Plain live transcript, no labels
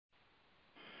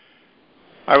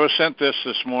I was sent this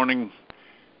morning.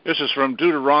 This is from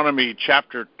Deuteronomy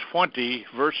chapter 20,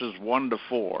 verses 1 to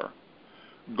 4.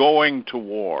 Going to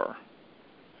war.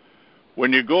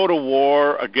 When you go to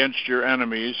war against your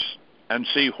enemies and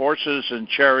see horses and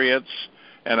chariots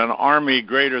and an army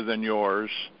greater than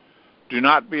yours, do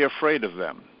not be afraid of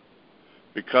them,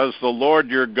 because the Lord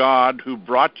your God, who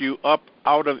brought you up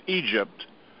out of Egypt,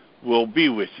 will be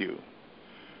with you.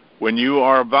 When you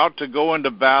are about to go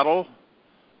into battle,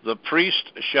 the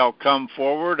priest shall come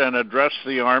forward and address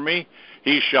the army.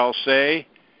 He shall say,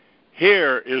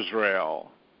 "Hear,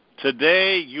 Israel,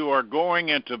 today you are going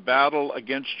into battle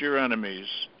against your enemies.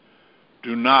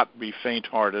 Do not be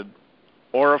faint-hearted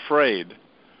or afraid.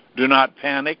 Do not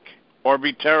panic or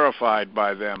be terrified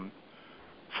by them.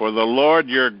 For the Lord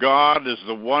your God is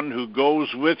the one who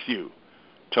goes with you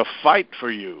to fight for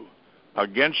you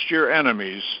against your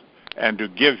enemies and to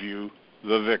give you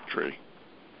the victory."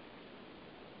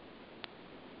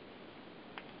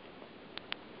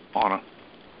 Anna.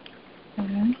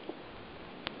 Mm-hmm.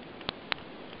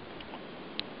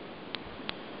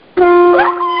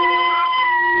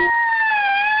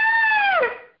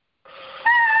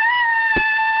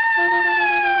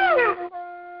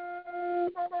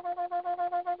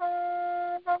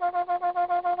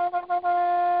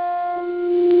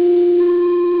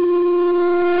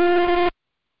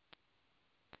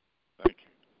 Thank you.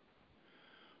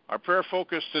 Our prayer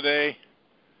focus today: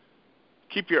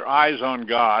 keep your eyes on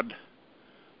God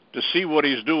to see what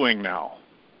he's doing now.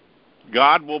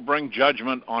 God will bring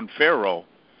judgment on Pharaoh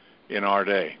in our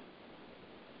day.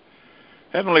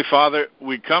 Heavenly Father,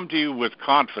 we come to you with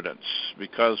confidence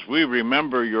because we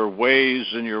remember your ways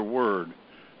and your word,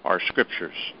 our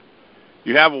scriptures.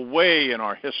 You have a way in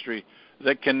our history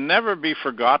that can never be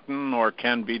forgotten or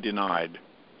can be denied.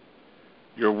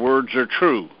 Your words are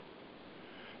true.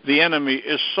 The enemy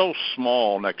is so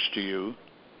small next to you.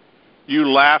 You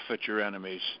laugh at your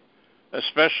enemies,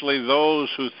 especially those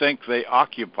who think they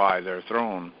occupy their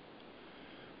throne.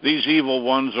 These evil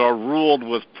ones are ruled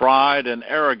with pride and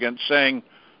arrogance, saying,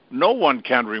 "No one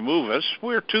can remove us.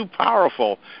 We're too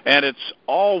powerful, and it's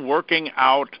all working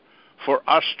out for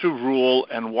us to rule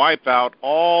and wipe out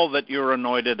all that your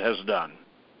anointed has done."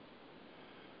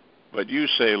 But you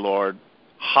say, Lord,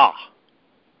 "Ha!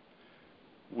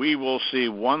 We will see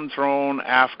one throne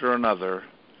after another.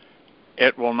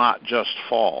 It will not just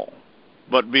fall,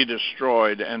 but be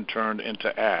destroyed and turned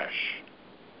into ash.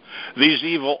 These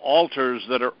evil altars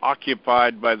that are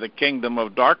occupied by the kingdom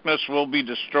of darkness will be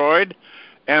destroyed,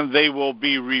 and they will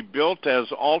be rebuilt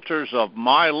as altars of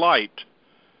my light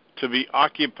to be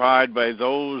occupied by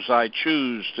those I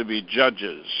choose to be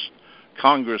judges,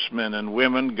 congressmen and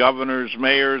women, governors,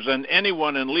 mayors, and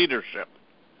anyone in leadership.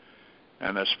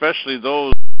 And especially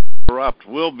those corrupt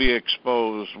will be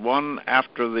exposed one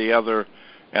after the other,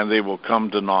 and they will come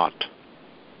to naught.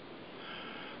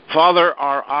 Father,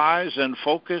 our eyes and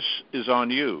focus is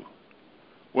on you.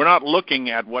 We're not looking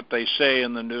at what they say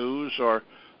in the news or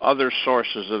other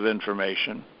sources of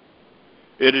information.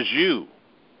 It is you,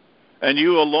 and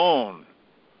you alone,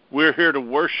 we're here to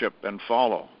worship and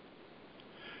follow.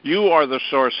 You are the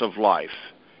source of life.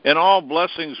 In all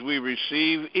blessings we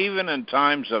receive, even in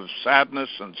times of sadness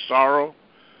and sorrow,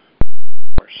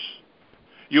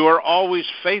 you are always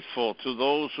faithful to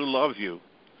those who love you,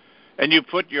 and you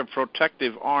put your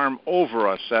protective arm over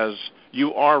us as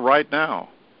you are right now.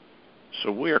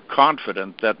 So we are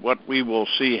confident that what we will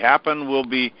see happen will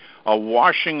be a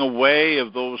washing away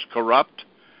of those corrupt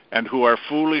and who are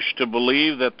foolish to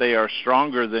believe that they are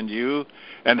stronger than you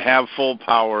and have full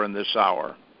power in this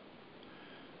hour.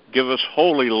 Give us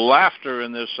holy laughter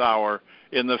in this hour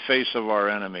in the face of our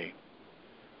enemy.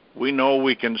 We know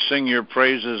we can sing your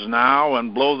praises now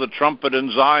and blow the trumpet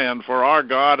in Zion, for our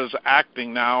God is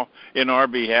acting now in our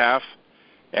behalf,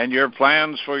 and your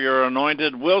plans for your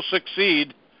anointed will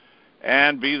succeed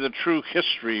and be the true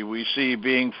history we see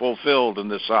being fulfilled in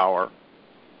this hour.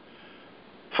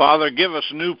 Father, give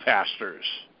us new pastors,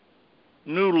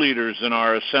 new leaders in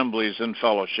our assemblies and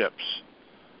fellowships,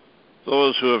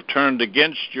 those who have turned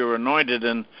against your anointed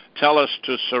and tell us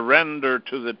to surrender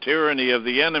to the tyranny of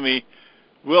the enemy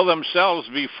will themselves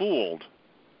be fooled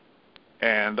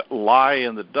and lie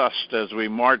in the dust as we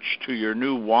march to your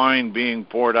new wine being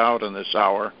poured out in this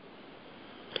hour.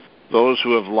 Those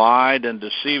who have lied and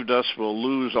deceived us will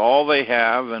lose all they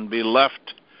have and be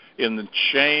left in the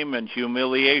shame and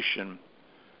humiliation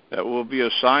that will be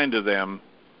assigned to them.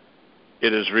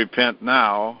 It is repent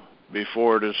now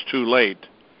before it is too late,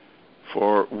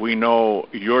 for we know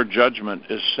your judgment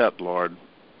is set, Lord.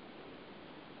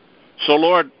 So,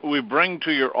 Lord, we bring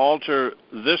to your altar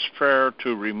this prayer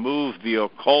to remove the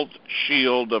occult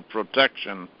shield of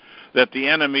protection that the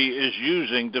enemy is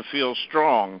using to feel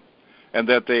strong and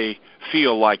that they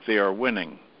feel like they are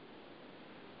winning.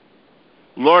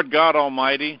 Lord God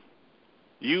Almighty,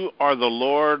 you are the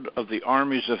Lord of the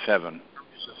armies of heaven.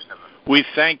 We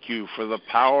thank you for the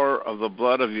power of the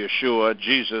blood of Yeshua,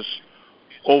 Jesus,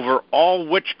 over all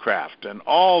witchcraft and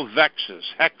all vexes,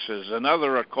 hexes, and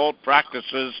other occult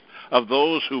practices of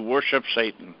those who worship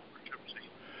Satan.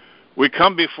 We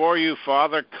come before you,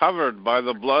 Father, covered by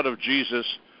the blood of Jesus,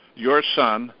 your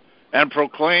Son, and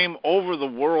proclaim over the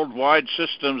worldwide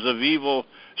systems of evil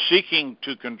seeking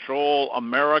to control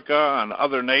America and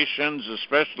other nations,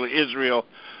 especially Israel,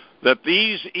 that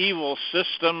these evil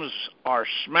systems are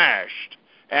smashed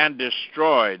and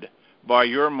destroyed by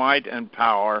your might and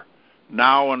power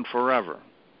now and forever.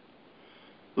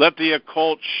 Let the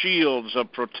occult shields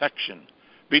of protection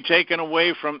be taken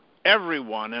away from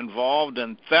everyone involved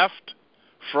in theft,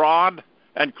 fraud,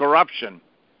 and corruption,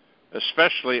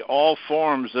 especially all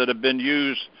forms that have been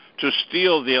used to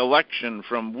steal the election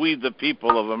from we the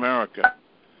people of America.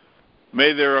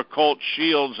 May their occult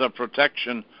shields of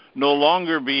protection no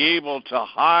longer be able to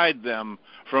hide them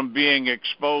from being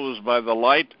exposed by the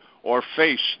light or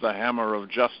face the hammer of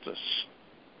justice.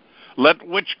 Let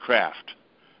witchcraft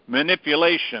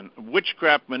manipulation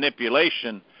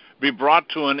be brought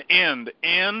to an end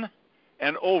in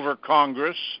and over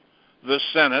Congress, the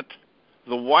Senate,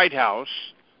 the White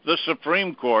House, the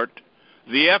Supreme Court,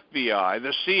 the FBI,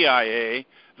 the CIA,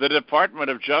 the Department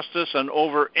of Justice, and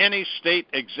over any state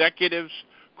executives,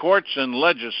 courts, and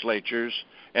legislatures,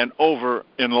 and over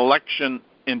in election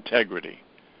integrity.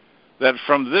 That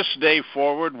from this day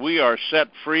forward we are set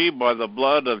free by the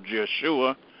blood of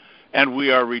Yeshua, and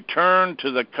we are returned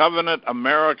to the covenant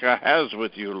America has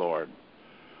with you, Lord.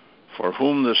 For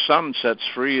whom the Son sets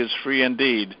free is free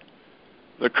indeed.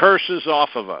 The curse is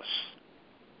off of us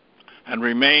and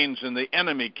remains in the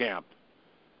enemy camp,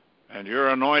 and your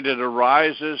anointed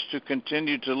arises to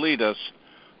continue to lead us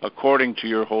according to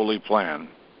your holy plan.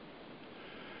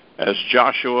 As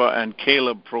Joshua and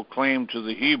Caleb proclaimed to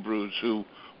the Hebrews who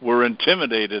were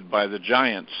intimidated by the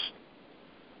giants,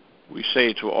 we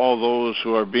say to all those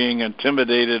who are being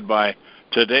intimidated by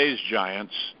today's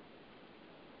giants,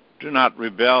 do not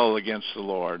rebel against the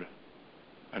Lord,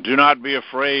 and do not be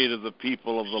afraid of the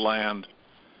people of the land,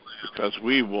 because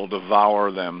we will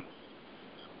devour them.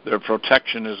 Their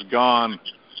protection is gone.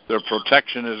 Their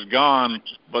protection is gone,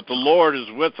 but the Lord is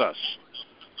with us.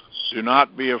 Do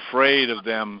not be afraid of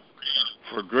them,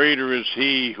 for greater is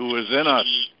he who is in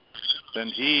us than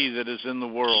he that is in the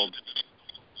world.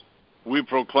 We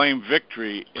proclaim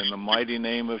victory in the mighty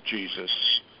name of Jesus.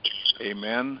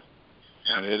 Amen,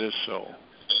 and it is so.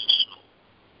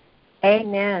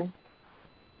 Amen.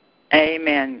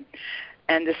 Amen.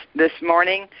 And this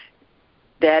morning,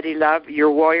 Daddy love,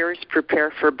 your warriors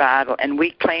prepare for battle, and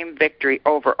we claim victory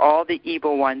over all the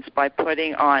evil ones by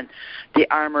putting on the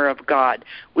armor of God.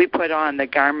 We put on the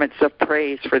garments of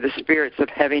praise for the spirits of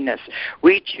heaviness.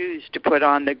 We choose to put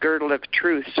on the girdle of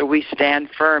truth, so we stand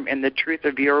firm in the truth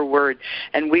of your word,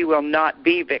 and we will not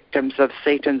be victims of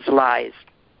Satan's lies.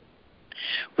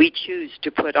 We choose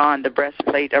to put on the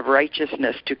breastplate of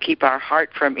righteousness to keep our heart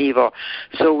from evil,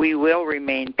 so we will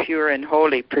remain pure and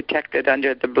holy, protected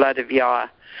under the blood of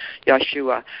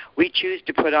Yeshua. We choose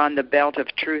to put on the belt of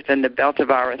truth and the belt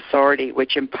of our authority,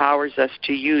 which empowers us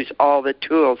to use all the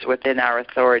tools within our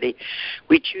authority.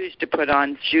 We choose to put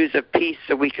on shoes of peace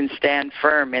so we can stand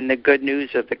firm in the good news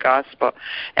of the gospel,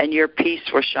 and your peace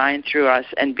will shine through us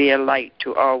and be a light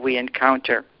to all we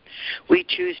encounter. We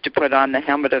choose to put on the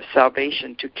helmet of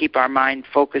salvation to keep our mind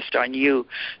focused on you,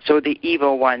 so the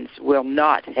evil ones will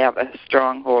not have a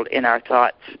stronghold in our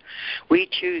thoughts. We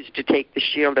choose to take the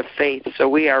shield of faith, so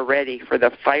we are ready for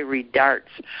the fiery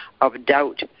darts of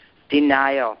doubt,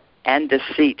 denial, and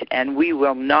deceit, and we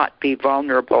will not be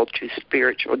vulnerable to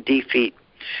spiritual defeat.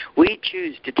 We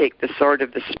choose to take the sword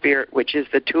of the Spirit, which is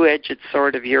the two-edged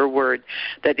sword of your word,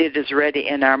 that it is ready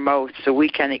in our mouth so we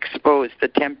can expose the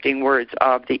tempting words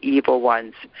of the evil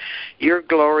ones. Your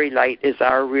glory light is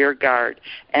our rear guard,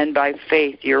 and by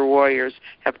faith your warriors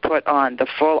have put on the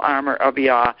full armor of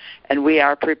Yah, and we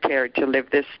are prepared to live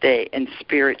this day in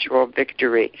spiritual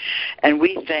victory. And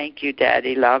we thank you,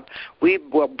 Daddy love. We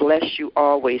will bless you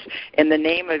always. In the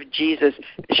name of Jesus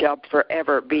shall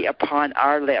forever be upon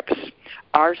our lips.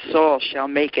 Our soul shall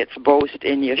make its boast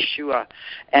in Yeshua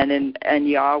and in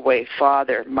Yahweh,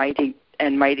 Father, mighty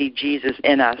and mighty Jesus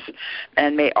in us.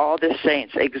 And may all the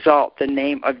saints exalt the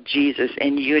name of Jesus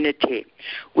in unity.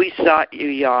 We sought you,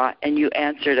 Yah, and you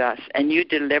answered us, and you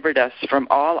delivered us from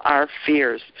all our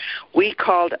fears. We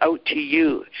called out to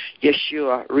you,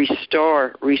 Yeshua,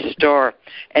 restore, restore,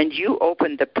 and you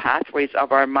opened the pathways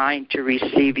of our mind to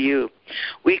receive you.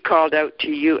 We called out to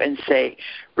you and say,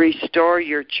 restore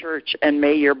your church, and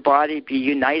may your body be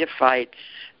unified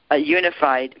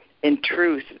in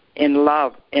truth, in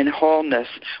love, in wholeness,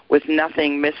 with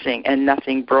nothing missing and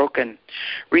nothing broken.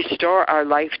 Restore our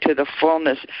life to the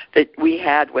fullness that we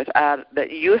had with Adam,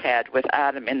 that you had with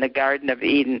Adam in the Garden of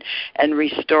Eden, and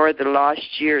restore the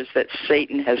lost years that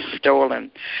Satan has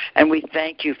stolen. And we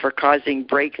thank you for causing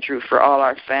breakthrough for all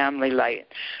our family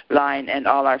line and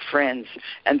all our friends.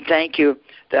 And thank you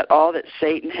that all that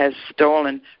Satan has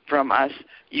stolen from us,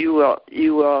 you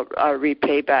will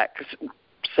repay back.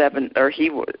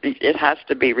 It has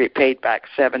to be repaid back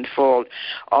sevenfold.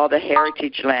 All the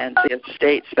heritage lands, the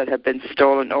estates that have been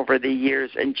stolen over the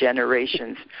years and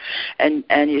generations. And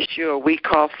Yeshua, we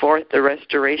call forth the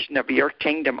restoration of your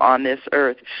kingdom on this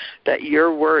earth, that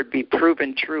your word be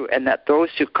proven true, and that those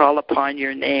who call upon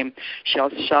your name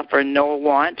shall suffer no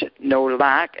want, no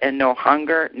lack, and no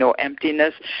hunger, no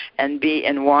emptiness, and be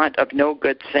in want of no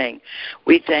good thing.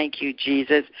 We thank you,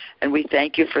 Jesus, and we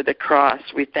thank you for the cross.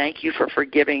 We thank you for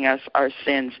forgiving us our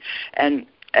sins, and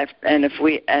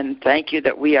thank you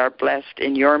that we are blessed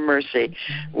in your mercy.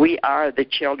 We are the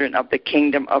children of the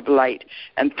kingdom of light,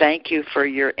 and thank you for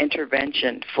your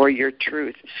intervention, for your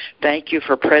truth. Thank you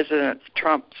for President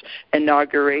Trump's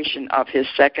inauguration of his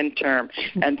second term,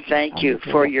 and thank you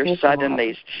for your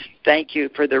suddenlies. Thank you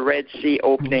for the Red Sea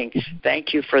opening.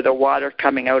 Thank you for the water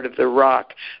coming out of the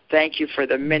rock. Thank you for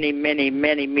the many, many,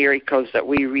 many miracles that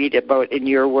we read about in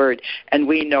your word. And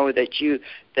we know that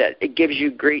it gives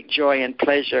you great joy and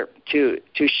pleasure to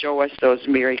show us those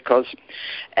miracles.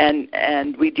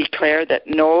 And we declare that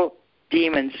no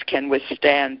demons can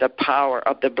withstand the power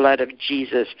of the blood of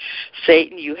Jesus.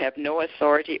 Satan, you have no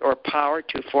authority or power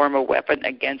to form a weapon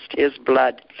against his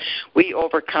blood. We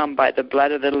overcome by the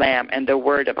blood of the Lamb and the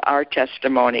word of our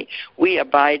testimony. We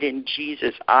abide in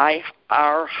Jesus,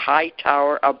 our high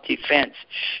tower of defense.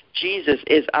 Jesus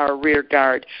is our rear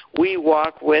guard. We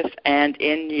walk with and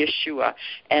in Yeshua,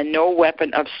 and no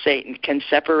weapon of Satan can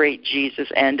separate Jesus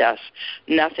and us.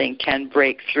 Nothing can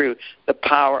break through the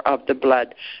power of the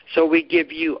blood. So we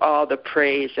give you all the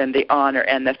praise and the honor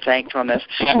and the thankfulness.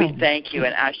 We thank you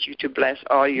and ask you to bless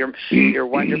all your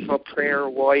wonderful prayer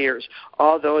warriors,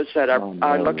 all those that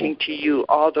are looking to you,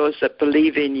 all those that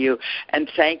believe in you, and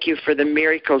thank you for the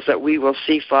miracles that we will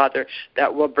see, Father,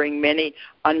 that will bring many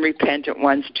unrepentant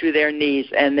ones to their knees,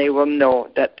 and they will know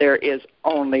that there is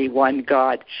only one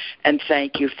God. And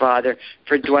thank you, Father,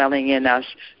 for dwelling in us,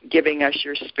 giving us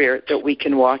your spirit that we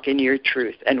can walk in your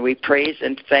truth. And we praise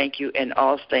and thank you in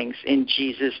all things in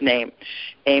Jesus' name.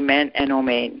 Amen and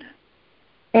amen.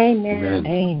 Amen.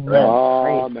 Amen.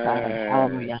 Amen.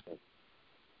 Hallelujah.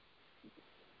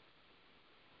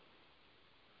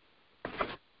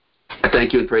 I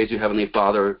thank you and praise you, Heavenly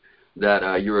Father,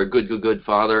 that you're a good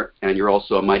Father, and you're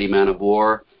also a mighty man of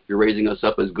war. You're raising us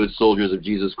up as good soldiers of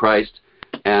Jesus Christ,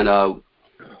 and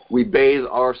we bathe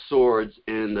our swords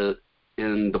in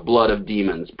the blood of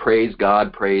demons. Praise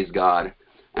God, praise God.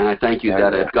 And I thank you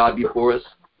that if God be for us,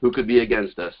 who could be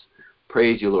against us?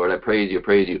 Praise you, Lord. I praise you,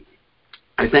 praise you.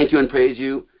 I thank you and praise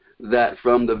you that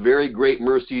from the very great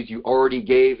mercies you already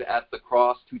gave at the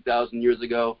cross 2,000 years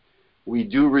ago, we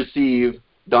do receive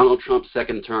Donald Trump's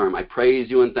second term. I praise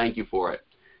you and thank you for it.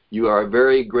 You are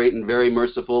very great and very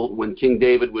merciful. When King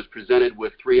David was presented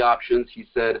with three options, he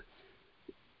said,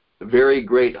 very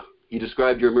great. He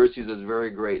described your mercies as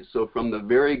very great. So from the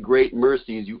very great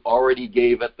mercies you already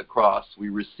gave at the cross, we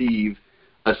receive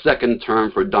a second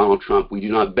term for Donald Trump. We do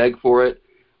not beg for it.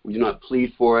 We do not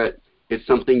plead for it. It's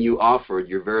something you offered,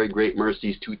 your very great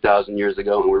mercies 2,000 years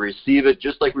ago, and we receive it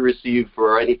just like we receive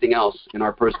for anything else in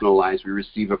our personal lives. We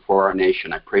receive it for our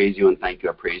nation. I praise you and thank you.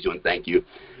 I praise you and thank you.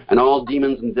 And all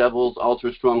demons and devils,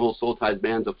 altars, strongholds, soul ties,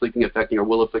 bands, afflicting, affecting, or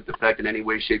will afflict, affect in any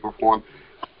way, shape, or form,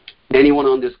 anyone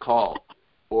on this call,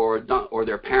 or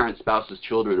their parents, spouses,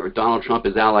 children, or Donald Trump,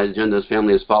 his allies, agendas,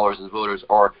 family, his followers, his voters,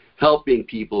 are helping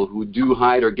people who do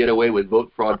hide or get away with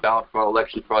vote fraud, ballot fraud,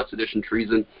 election fraud, sedition,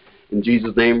 treason. In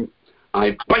Jesus' name,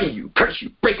 I bind you, curse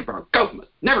you, break it from our government,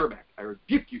 never back. I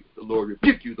rebuke you, the Lord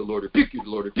rebuke you, the Lord rebuke you, the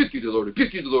Lord rebuke you, the Lord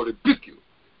rebuke you, the Lord rebuke you.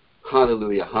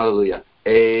 Hallelujah, hallelujah.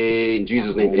 In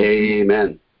Jesus' name,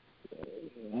 amen.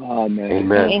 Amen.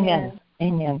 Amen.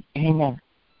 Amen. Amen.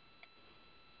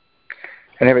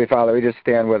 And Heavenly Father, we just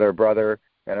stand with our brother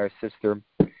and our sister,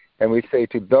 And we say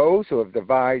to those who have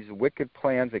devised wicked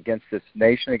plans against this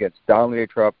nation, against Donald J.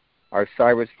 Trump, our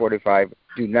Cyrus 45,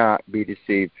 do not be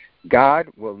deceived. God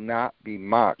will not be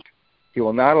mocked. He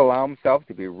will not allow himself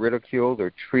to be ridiculed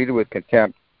or treated with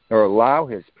contempt, nor allow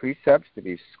his precepts to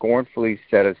be scornfully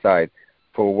set aside.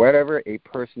 For whatever a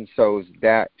person sows,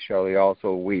 that shall he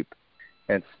also reap.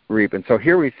 And so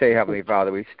here we say, Heavenly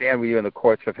Father, we stand with you in the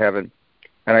courts of heaven,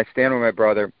 and I stand with my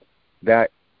brother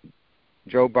that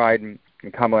Joe Biden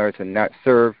and Kamala Harris not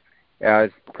serve as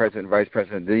President and Vice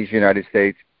President of these United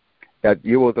States, that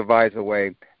you will devise a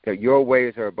way, that your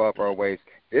ways are above our ways.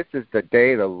 This is the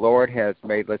day the Lord has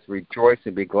made. Let's rejoice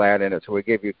and be glad in it. So we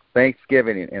give you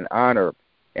thanksgiving and honor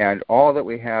and all that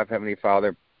we have, Heavenly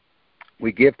Father.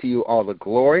 We give to you all the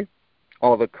glory,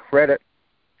 all the credit,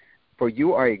 for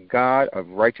you are a God of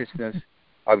righteousness,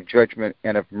 of judgment,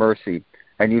 and of mercy.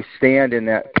 And you stand in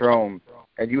that throne,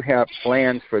 and you have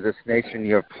plans for this nation.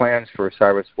 You have plans for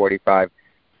Cyrus 45.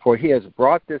 For he has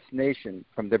brought this nation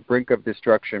from the brink of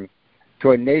destruction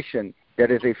to a nation that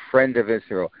is a friend of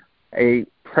Israel, a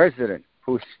president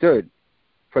who stood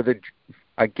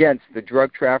against the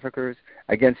drug traffickers,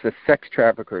 against the sex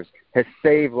traffickers, has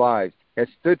saved lives, has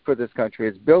stood for this country,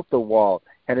 has built the wall,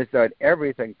 and has done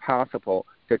everything possible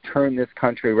to turn this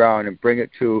country around and bring it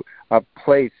to a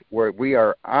place where we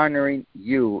are honoring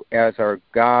you as our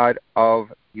God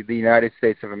of the United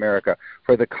States of America.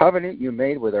 For the covenant you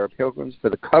made with our pilgrims, for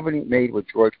the covenant made with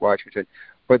George Washington,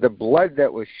 for the blood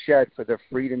that was shed for the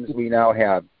freedoms we now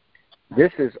have.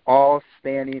 This is all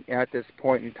standing at this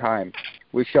point in time.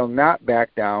 We shall not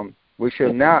back down. We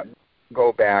shall not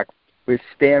go back. We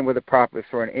stand with the prophets.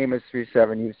 For in Amos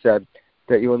 3:7 you said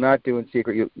that you will not do in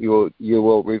secret. You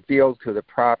will reveal to the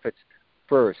prophets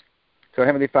first. So,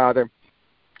 Heavenly Father,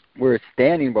 we're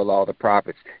standing with all the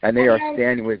prophets, and they are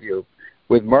standing with you,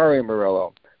 with Murray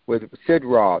Murillo, with Sid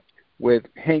Roth, with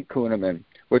Hank Kuhneman,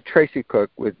 with Tracy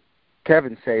Cook, with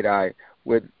Kevin Sadai,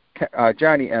 with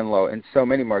Johnny Enlow, and so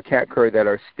many more, Kat Kerr, that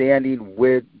are standing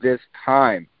with this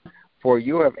time. For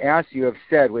you have asked, you have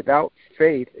said, without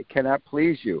faith it cannot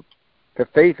please you. The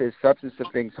faith is substance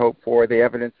of things hoped for, the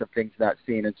evidence of things not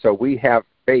seen. And so we have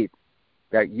faith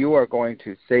that you are going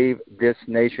to save this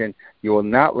nation. You will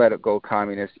not let it go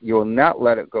communist. You will not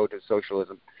let it go to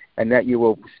socialism. And that you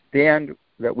will stand,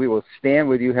 that we will stand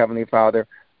with you, Heavenly Father,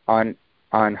 on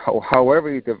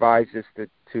however you devise this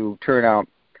to turn out.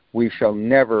 We shall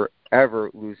never,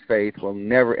 ever lose faith. We'll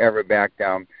never, ever back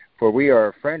down. For we are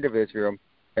a friend of Israel,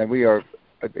 and we are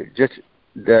just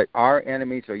that our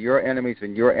enemies are your enemies,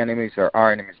 and your enemies are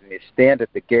our enemies. And they stand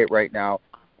at the gate right now,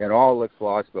 and all looks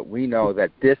lost. But we know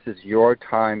that this is your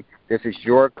time. This is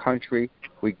your country.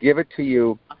 We give it to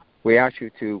you. We ask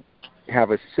you to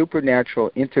have a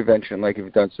supernatural intervention like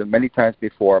you've done so many times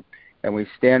before. And we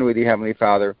stand with you, Heavenly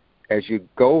Father, as you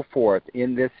go forth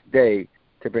in this day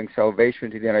to bring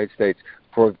salvation to the United States.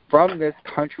 For from this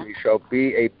country shall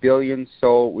be a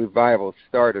billion-soul revival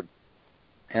started.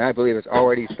 And I believe it's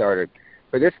already started.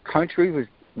 For this country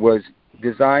was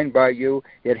designed by you.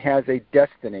 It has a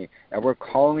destiny, and we're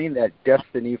calling that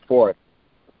destiny forth.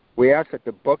 We ask that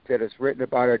the book that is written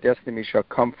about our destiny shall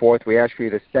come forth. We ask for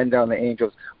you to send down the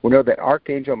angels. We know that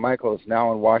Archangel Michael is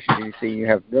now in Washington, D.C. You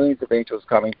have millions of angels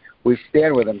coming. We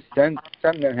stand with them. Send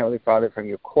them, Heavenly Father, from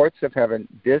your courts of heaven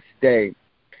this day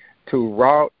to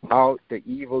rout out the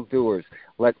evildoers.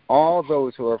 Let all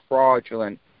those who are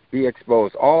fraudulent be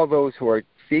exposed. All those who are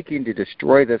seeking to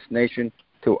destroy this nation,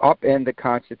 to upend the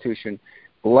Constitution.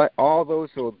 Let all those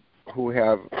who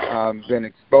have been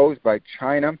exposed by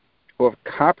China, who have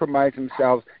compromised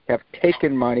themselves, have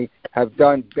taken money, have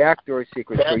done backdoor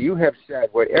secrets. For you have said,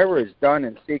 whatever is done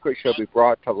in secret shall be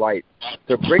brought to light.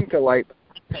 So bring to light,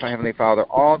 Heavenly Father,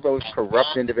 all those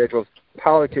corrupt individuals,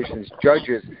 politicians,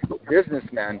 judges,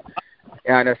 businessmen,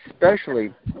 and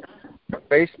especially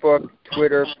Facebook,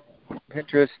 Twitter,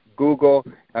 Pinterest, Google,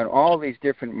 and all these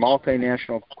different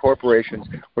multinational corporations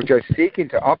which are seeking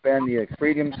to upend the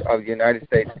freedoms of the United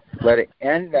States. Let it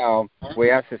end now. We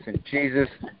ask this in Jesus'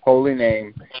 holy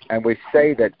name. And we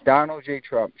say that Donald J.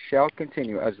 Trump shall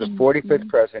continue as the 45th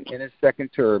president in his second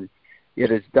term. It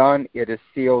is done, it is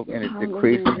sealed, and it's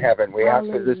decreed from heaven. We ask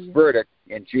for this verdict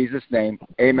in Jesus' name.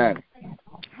 Amen.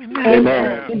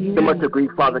 Amen. So much agree,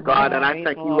 Father God, and I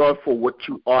thank you, Lord, for what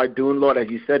you are doing, Lord, as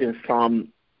you said in Psalm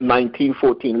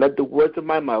 19:14. Let the words of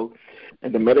my mouth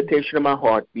and the meditation of my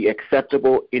heart be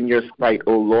acceptable in your sight,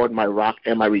 O Lord, my rock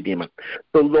and my redeemer.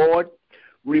 So, Lord,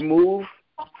 remove,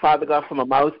 Father God, from our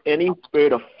mouths any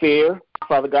spirit of fear,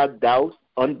 Father God, doubt,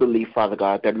 unbelief, Father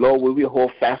God, that, Lord, will we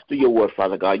hold fast to your word,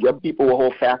 Father God. Your people will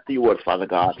hold fast to your word, Father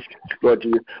God, Lord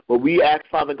Jesus. But we ask,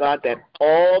 Father God, that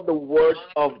all the words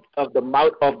of the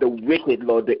mouth of the wicked,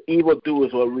 Lord, the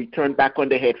evildoers, will return back on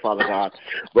their head, Father God,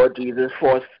 Lord Jesus.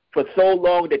 For so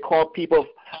long they call people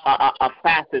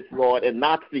fascists, Lord, and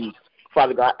Nazis,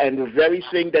 Father God, and the very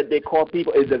thing that they call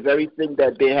people is the very thing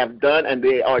that they have done and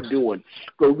they are doing.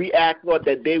 So we ask, Lord,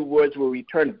 that their words will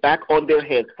return back on their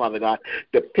heads, Father God.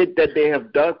 The pit that they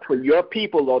have dug for your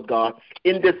people, Lord God,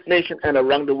 in this nation and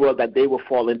around the world, that they will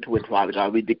fall into it, Father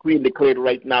God. We decree and declare it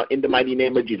right now in the mighty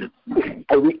name of Jesus.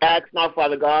 And we ask now,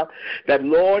 Father God, that,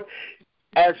 Lord,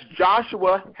 as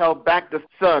Joshua held back the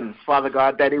sun, Father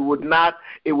God, that it would not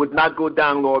go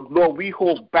down, Lord. Lord, we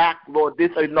hold back, Lord,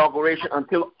 this inauguration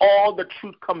until all the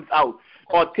truth comes out,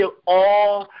 or until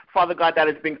all, Father God, that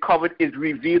has been covered is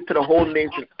revealed to the whole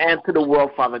nation and to the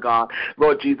world, Father God,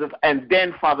 Lord Jesus. And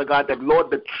then, Father God, that,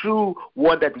 Lord, the true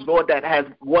one, that, Lord, that has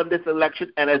won this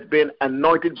election and has been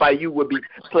anointed by you will be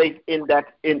placed in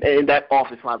that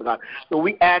office, Father God. So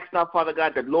we ask now, Father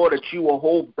God, that, Lord, that you will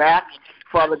hold back,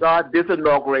 Father God, this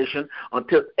inauguration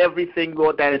until everything,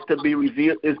 Lord, that is to be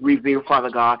revealed is revealed, Father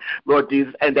God, Lord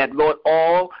Jesus, and that, Lord,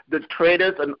 all the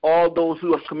traitors and all those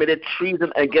who have committed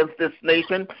treason against this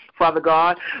nation, Father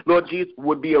God, Lord Jesus,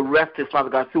 would be arrested, Father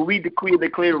God. So we decree and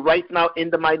declare right now in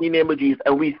the mighty name of Jesus,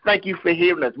 and we thank you for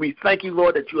hearing us. We thank you,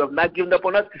 Lord, that you have not given up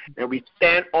on us, and we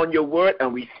stand on your word,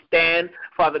 and we stand,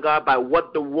 Father God, by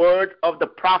what the word of the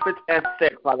prophets have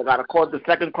said, Father God, according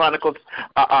to 2 Chronicles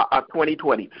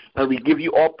 20:20. And we give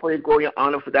you all praise, glory, and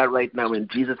honor for that right now. In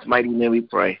Jesus' mighty name we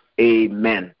pray.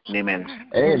 Amen. Amen.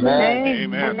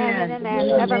 Amen.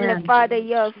 Amen. Heavenly Father,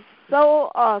 you're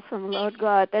so awesome, Lord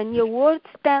God, and your word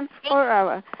stands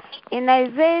forever. In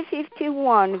Isaiah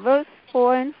 51, verse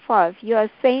 4 and 5, you are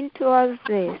saying to us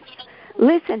this: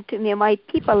 listen to me, my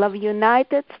people of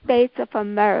United States of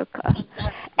America,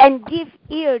 and give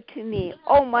ear to me,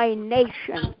 O my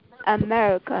nation,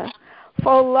 America,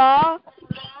 for law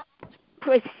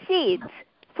proceeds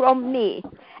from me.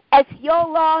 As your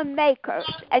lawmakers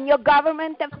and your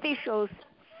government officials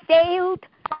failed,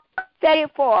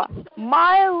 34,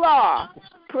 my law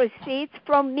proceeds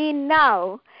from me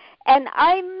now, and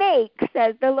I make,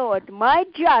 says the Lord, my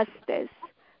justice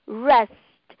rest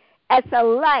as a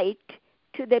light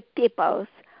to the peoples.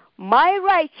 My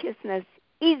righteousness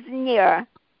is near.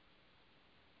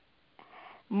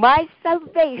 My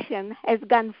salvation has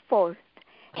gone forth,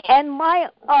 and my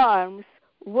arms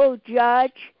will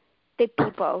judge the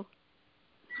people.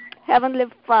 Heavenly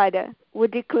Father, we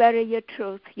declare your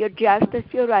truth, your justice,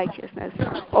 your righteousness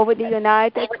over the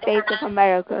United States of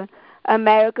America.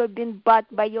 America been bought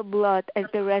by your blood as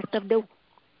the rest of the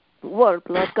world,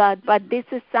 Lord God. But this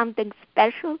is something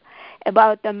special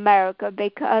about America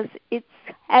because it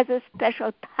has a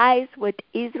special ties with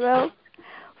Israel,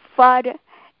 Father,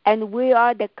 and we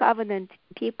are the covenant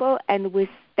people, and we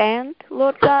stand,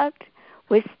 Lord God.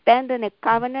 We stand in a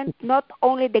covenant, not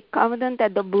only the covenant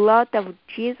of the blood of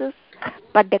Jesus,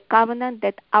 but the covenant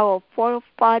that our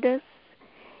forefathers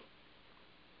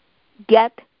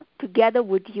get together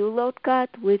with you, Lord God.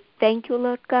 We thank you,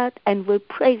 Lord God, and we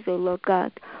praise you, Lord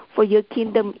God, for your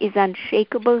kingdom is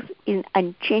unshakable, is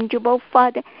unchangeable,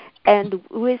 Father, and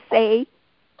we say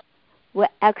we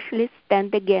actually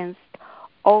stand against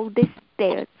all the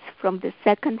spirits from the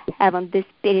second heaven, the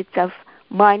spirits of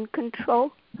mind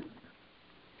control,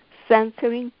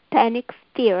 censoring, panic,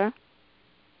 fear,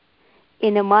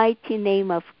 in the mighty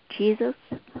name of Jesus,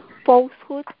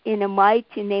 falsehood, in the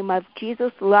mighty name of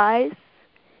Jesus, lies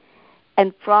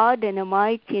and fraud, in the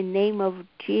mighty name of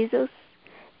Jesus,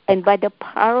 and by the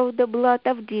power of the blood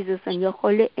of Jesus and your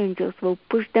holy angels will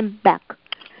push them back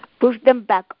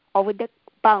over the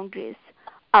boundaries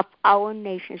of our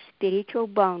nation, spiritual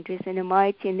boundaries, in the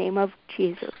mighty name of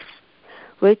Jesus.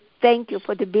 We thank you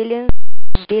for the billions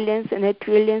and the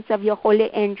trillions of your holy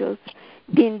angels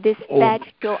being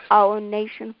dispatched to our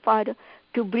nation, Father,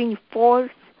 to bring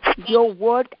forth your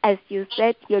word, as you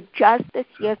said, your justice,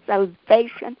 your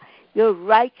salvation, your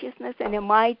righteousness, in the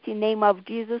mighty name of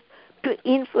Jesus, to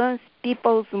influence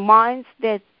people's minds,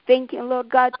 their thinking, Lord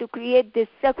God, to create the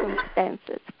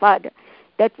circumstances, Father,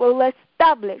 that will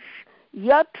establish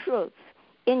your truth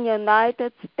in the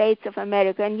United States of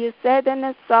America. And you said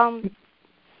in Psalm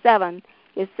 7,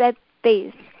 you said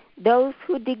this: those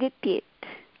who dig a pit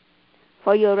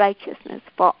for your righteousness,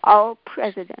 for our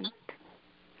president,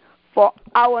 for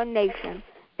our nation,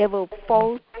 they will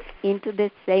fall into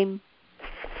the same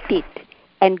pit,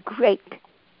 and great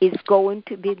is going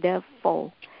to be their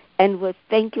fall. And we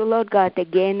thank you, Lord God,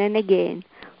 again and again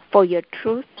for your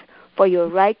truth, for your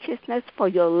righteousness, for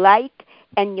your light,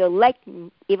 and your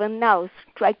lightning even now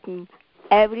striking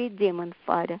every demon,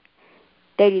 Father.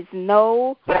 There is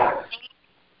no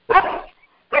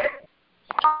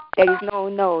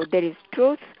there is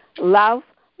truth, love,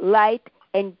 light,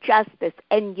 and justice,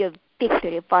 and your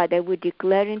victory, Father. We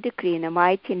declare and decree in the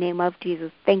mighty name of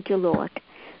Jesus. Thank you, Lord.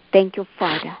 Thank you,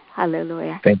 Father.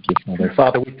 Hallelujah. Thank you, Father.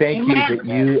 Father, we thank you that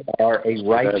you are a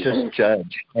righteous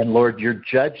judge. And, Lord, your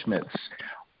judgments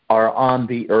are on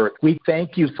the earth. We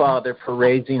thank you, Father, for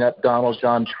raising up Donald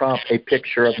John Trump, a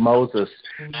picture of Moses,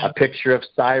 a picture of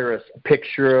Cyrus, a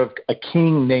picture of a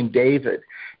king named David.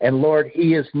 And, Lord,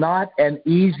 he is not an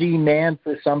easy man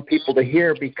for some people to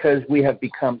hear because we have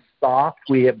become soft.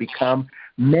 We have become,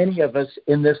 many of us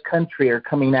in this country are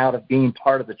coming out of being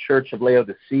part of the Church of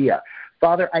Laodicea.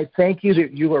 Father, I thank you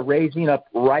that you are raising up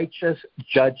righteous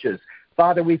judges.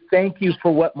 Father, we thank you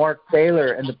for what Mark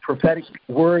Taylor and the prophetic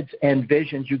words and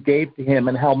visions you gave to him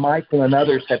and how Michael and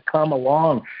others have come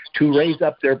along to raise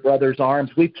up their brother's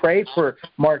arms. We pray for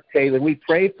Mark Taylor. We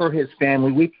pray for his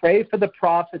family. We pray for the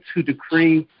prophets who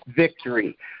decree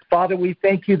victory. Father, we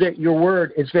thank you that your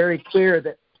word is very clear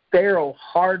that Pharaoh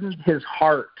hardened his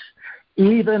heart,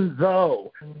 even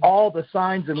though all the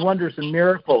signs and wonders and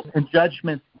miracles and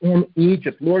judgments in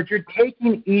Egypt. Lord, you're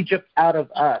taking Egypt out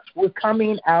of us. We're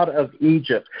coming out of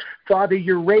Egypt. Father,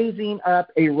 you're raising up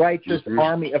a righteous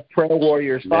army of prayer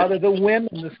warriors. Father, the women,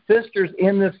 the sisters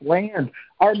in this land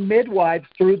are midwives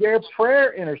through their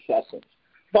prayer intercessions.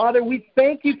 Father, we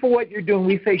thank you for what you're doing.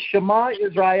 We say, Shema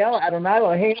Israel, Adonai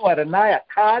Eloheinu, Adonai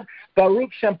Akkad,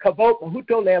 Baruch Shem Kavot,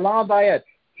 Mahuto Le'elam Vayed.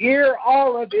 Hear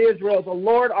all of Israel, the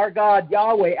Lord our God,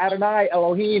 Yahweh, Adonai,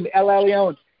 Elohim, El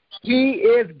Elyon. He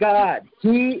is God.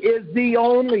 He is the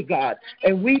only God.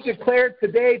 And we declare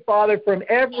today, Father, from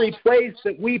every place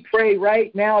that we pray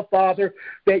right now, Father,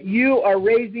 that you are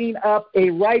raising up a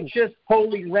righteous,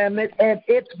 holy remnant, and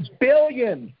it's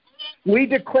billions. We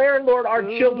declare, Lord, our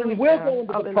children will go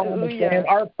into the promised land.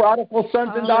 Our prodigal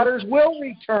sons and daughters will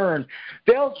return.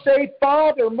 They'll say,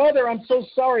 Father, Mother, I'm so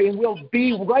sorry, and we'll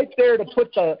be right there to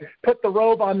put the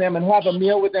robe on them and have a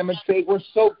meal with them and say, we're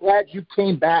so glad you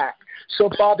came back. So,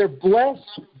 Father, bless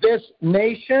this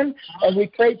nation, and we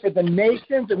pray for the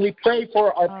nations, and we pray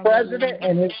for our president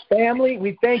and his family.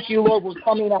 We thank you, Lord, we're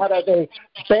coming out of a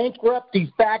bankrupt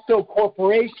de facto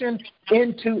corporation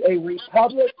into a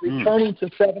republic, returning to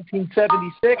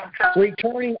 1776,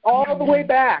 returning all the way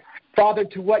back, Father,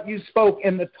 to what you spoke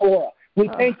in the Torah. We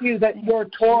thank you that your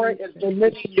Torah is the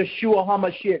living Yeshua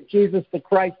HaMashiach, Jesus the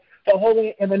Christ, the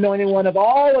Holy and Anointed One of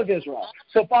all of Israel.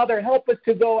 So, Father, help us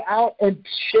to go out and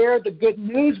share the good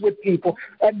news with people.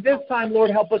 And this time,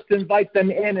 Lord, help us to invite them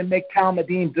in and make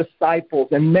Talmudim disciples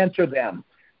and mentor them.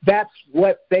 That's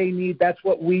what they need. That's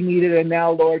what we needed. And now,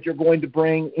 Lord, you're going to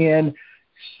bring in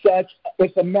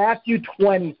it's a Matthew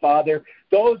 20, Father.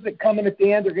 Those that come in at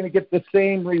the end are going to get the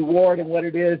same reward. And what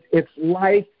it is, it's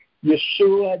life,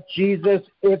 Yeshua, Jesus.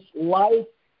 It's life.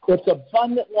 It's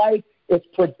abundant life. It's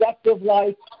productive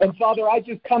life. And, Father, I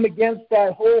just come against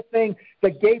that whole thing.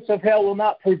 The gates of hell will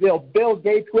not prevail. Bill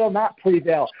Gates will not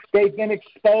prevail. They've been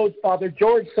exposed, Father.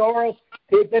 George Soros,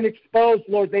 they've been exposed,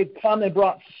 Lord. They've come and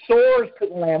brought sores to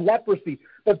the land, leprosy.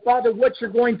 But, Father, what you're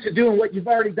going to do and what you've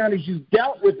already done is you've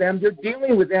dealt with them. You're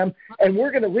dealing with them, and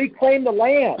we're going to reclaim the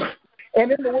land. And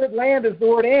in the word land is the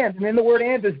word and in the word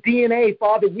and is DNA.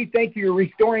 Father, we thank you. You're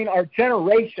restoring our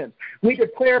generations. We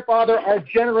declare, Father, our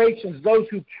generations, those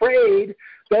who prayed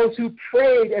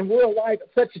and were alive at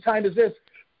such a time as this.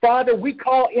 Father, we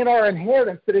call in our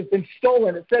inheritance that has been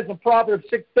stolen. It says in Proverbs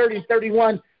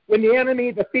 6:30-31, when the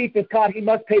enemy, the thief, is caught, he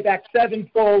must pay back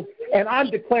sevenfold. And I'm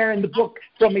declaring the book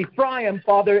from Ephraim,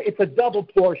 Father, it's a double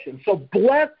portion. So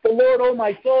bless the Lord, O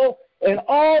my soul, and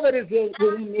all that is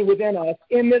within me, within us,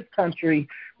 in this country.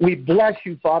 We bless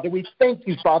you, Father. We thank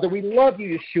you, Father. We love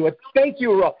you, Yeshua. Thank you,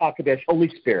 Ruach HaKodesh, Holy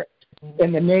Spirit.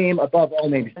 In the name above all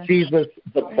names, Jesus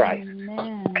the Christ.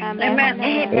 Amen. Amen.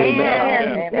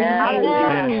 Amen.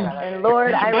 Hallelujah. And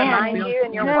Lord, I remind you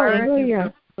in your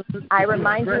word, I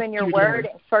remind you in your word,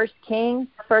 in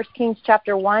 1 Kings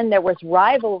chapter 1, there was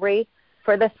rivalry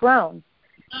for the throne.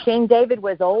 King David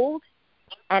was old,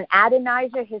 and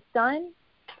Adonijah, his son,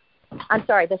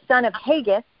 the son of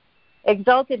Haggith,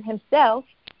 exalted himself,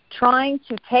 trying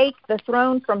to take the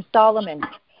throne from Solomon.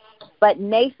 But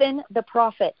Nathan the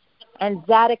prophet, and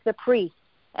Zadok the priest,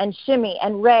 and Shimei,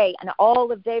 and Ray, and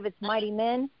all of David's mighty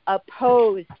men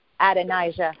opposed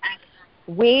Adonijah.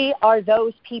 We are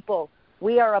those people.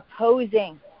 We are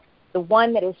opposing the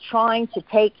one that is trying to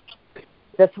take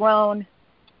the throne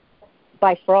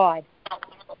by fraud.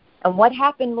 And what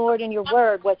happened, Lord, in your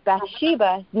word was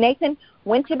Bathsheba, Nathan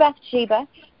went to Bathsheba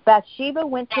Bathsheba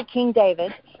went to King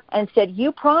David and said,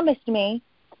 you promised me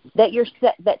that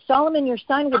Solomon, your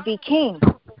son, would be king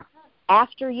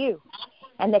after you,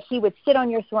 and that he would sit on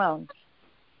your throne.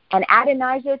 And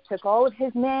Adonijah took all of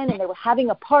his men, and they were having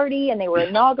a party, and they were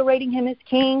inaugurating him as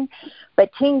king.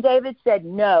 But King David said,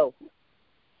 no,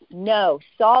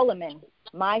 Solomon,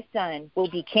 my son, will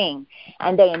be king.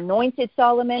 And they anointed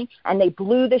Solomon, and they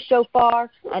blew the shofar,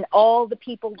 and all the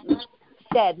people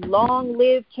said, long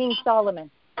live King Solomon.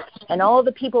 And all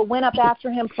the people went up after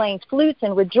him, playing flutes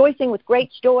and rejoicing with great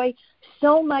joy,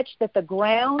 so much that the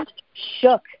ground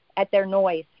shook at their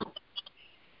noise.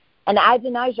 And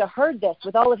Adonijah heard this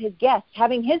with all of his guests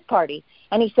having his party.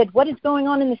 And he said, what is going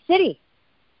on in the city?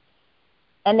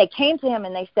 And they came to him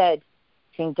and they said,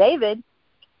 King David,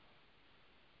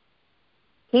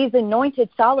 he's anointed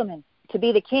Solomon to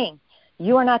be the king.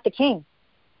 You are not the king.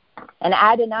 And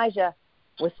Adonijah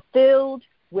was filled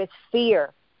with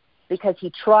fear because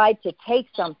he tried to take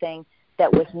something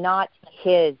that was not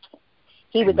his.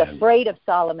 He was afraid of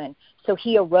Solomon. So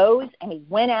he arose and he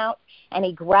went out and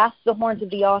he grasped the horns of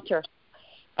the altar.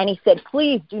 And he said,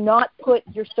 please do not put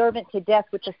your servant to death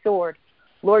with the sword.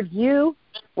 Lord, you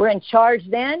were in charge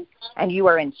then, and you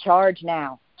are in charge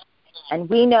now. And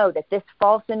we know that this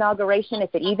false inauguration,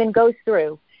 if it even goes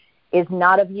through, is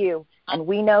not of you. And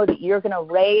we know that you're going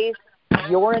to raise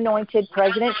your anointed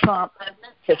President Trump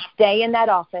to stay in that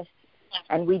office.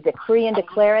 And we decree and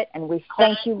declare it, and we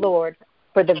thank you, Lord,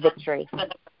 for the victory.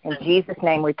 In Jesus'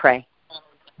 name we pray.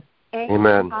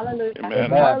 Amen. Hallelujah. Amen.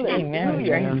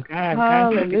 Hallelujah.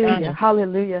 Hallelujah.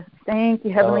 Hallelujah. Thank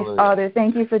you, Heavenly Father.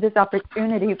 Thank you for this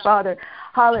opportunity, Father.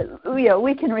 Hallelujah.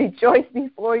 We can rejoice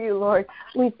before you, Lord.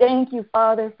 We thank you,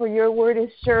 Father, for your word is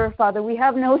sure, Father. We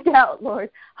have no doubt, Lord.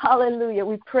 Hallelujah.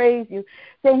 We praise you.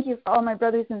 Thank you for all my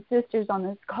brothers and sisters on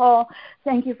this call.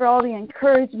 Thank you for all the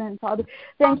encouragement, Father.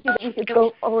 Thank you that we could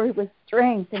go forward with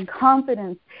strength and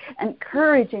confidence and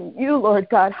courage in you, Lord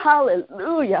God.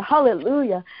 Hallelujah.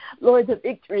 Hallelujah. Lord, the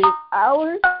victory is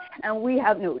ours, and we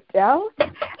have no doubt.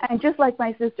 And just like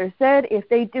my sister said, if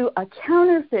they do a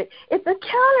counterfeit, it's a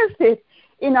counterfeit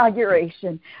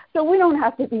inauguration. So we don't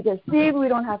have to be deceived. We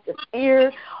don't have to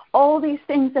fear all these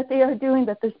things that they are doing,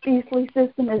 that this beastly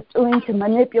system is doing to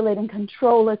manipulate and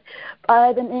control us.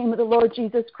 By the name of the Lord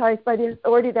Jesus Christ, by the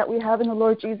authority that we have in the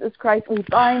Lord Jesus Christ, we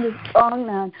bind the strong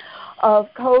man of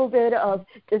COVID, of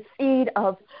deceit,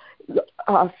 of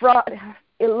fraud,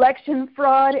 election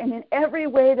fraud, and in every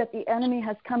way that the enemy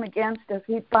has come against us.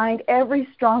 We bind every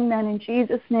strong man in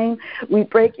Jesus' name. We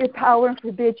break your power and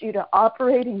forbid you to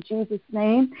operate in Jesus'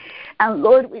 name. And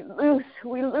Lord, we loose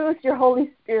your Holy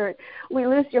Spirit. We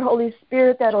loose your Holy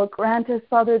Spirit that will grant us,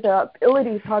 Father, the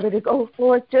ability, Father, to go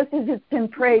forth just as it's been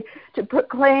prayed, to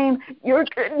proclaim your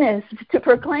goodness, to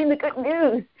proclaim the good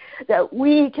news, that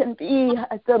we can be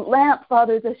the lamp,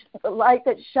 Father, the light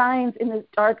that shines in this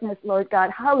darkness, Lord God.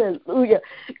 Hallelujah.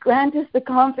 Grant us the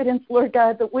confidence, Lord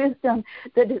God, the wisdom,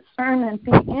 the discernment,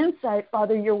 the insight,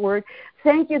 Father, your word.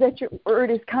 Thank you that your word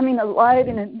is coming alive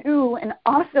in a new and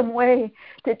awesome way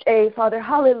today, Father.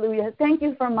 Hallelujah. Thank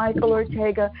you for Michael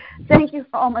Ortega. Thank you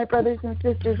for all my brothers and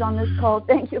sisters on this call.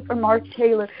 Thank you for Mark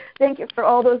Taylor. Thank you for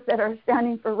all those that are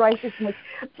standing for righteousness.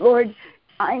 Lord,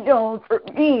 I know for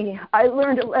me, I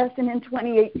learned a lesson in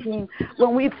 2018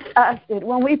 when we fasted,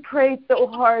 when we prayed so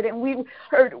hard, and we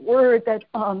heard word that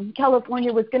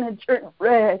California was going to turn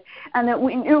red, and that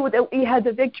we knew that we had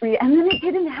the victory, and then it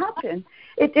didn't happen.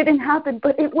 It didn't happen,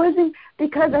 but it wasn't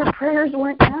because our prayers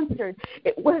weren't answered.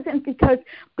 It wasn't because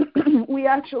we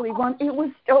actually won. It was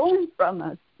stolen from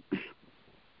us.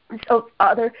 So,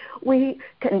 Father, we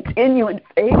continue in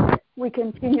faith. We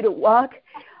continue to walk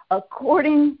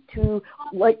according to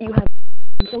what you have.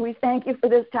 So we thank you for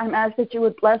this time. Ask that you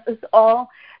would bless us all,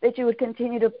 that you would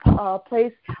continue to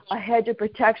place a hedge of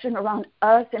protection around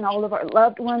us and all of our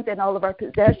loved ones and all of our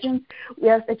possessions. We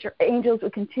ask that your angels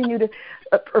would continue to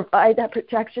provide that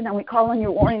protection, and we call on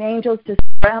your warring angels to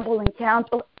scramble and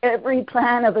cancel every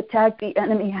plan of attack the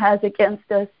enemy has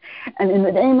against us. And in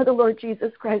the name of the Lord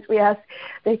Jesus Christ, we ask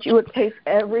that you would place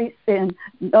every sin,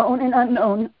 known and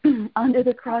unknown, under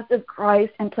the cross of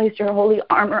Christ, and place your holy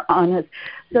armor on us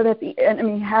so that the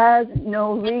enemy has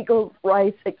no legal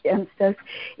rights against us.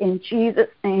 In Jesus'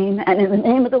 name, and in the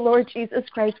name of the Lord Jesus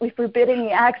Christ, we forbid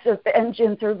any acts of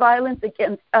vengeance or violence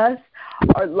against us,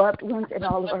 our loved ones, and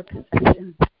all of our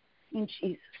possessions. In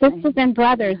Jesus' name. Sisters and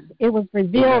brothers, it was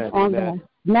revealed on the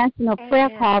National Prayer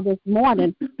Call this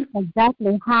morning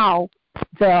exactly how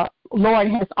the Lord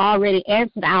has already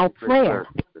answered our prayer.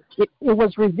 It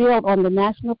was revealed on the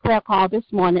National Prayer Call this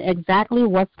morning exactly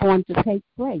what's going to take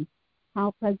place.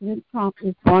 how President Trump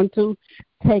is going to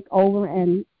take over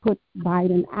and put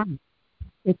Biden out.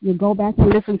 If you go back and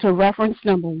listen to reference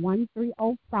number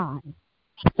 1305,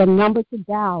 the number to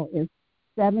dial is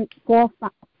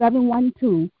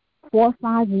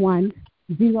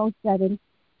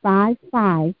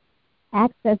 712-451-0755,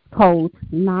 access code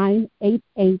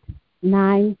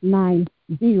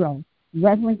 988990,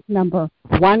 reference number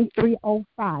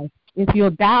 1305. If you'll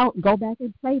dial, go back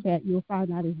and play that, you'll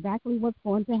find out exactly what's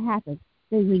going to happen.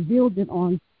 They revealed it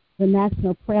on the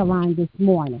National Prayer Line this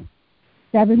morning.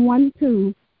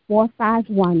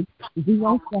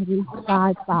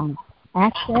 712-451-0755.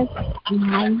 Access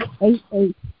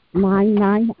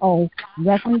 988990,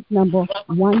 reference number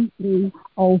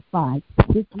 1305.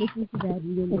 Just listen to that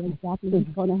and you'll know exactly what's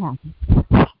going to happen.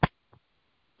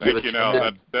 Thank you.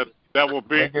 Now that will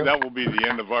be the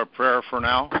end of our prayer for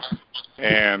now,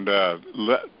 and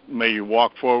may you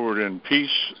walk forward in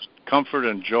peace, comfort,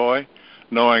 and joy,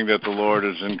 knowing that the Lord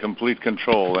is in complete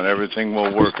control and everything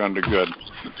will work under good.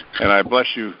 And I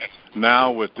bless you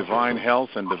now with divine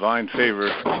health and divine favor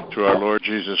through our Lord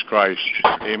Jesus Christ.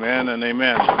 Amen and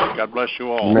amen. God bless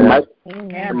you all.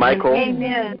 Michael.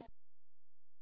 Amen.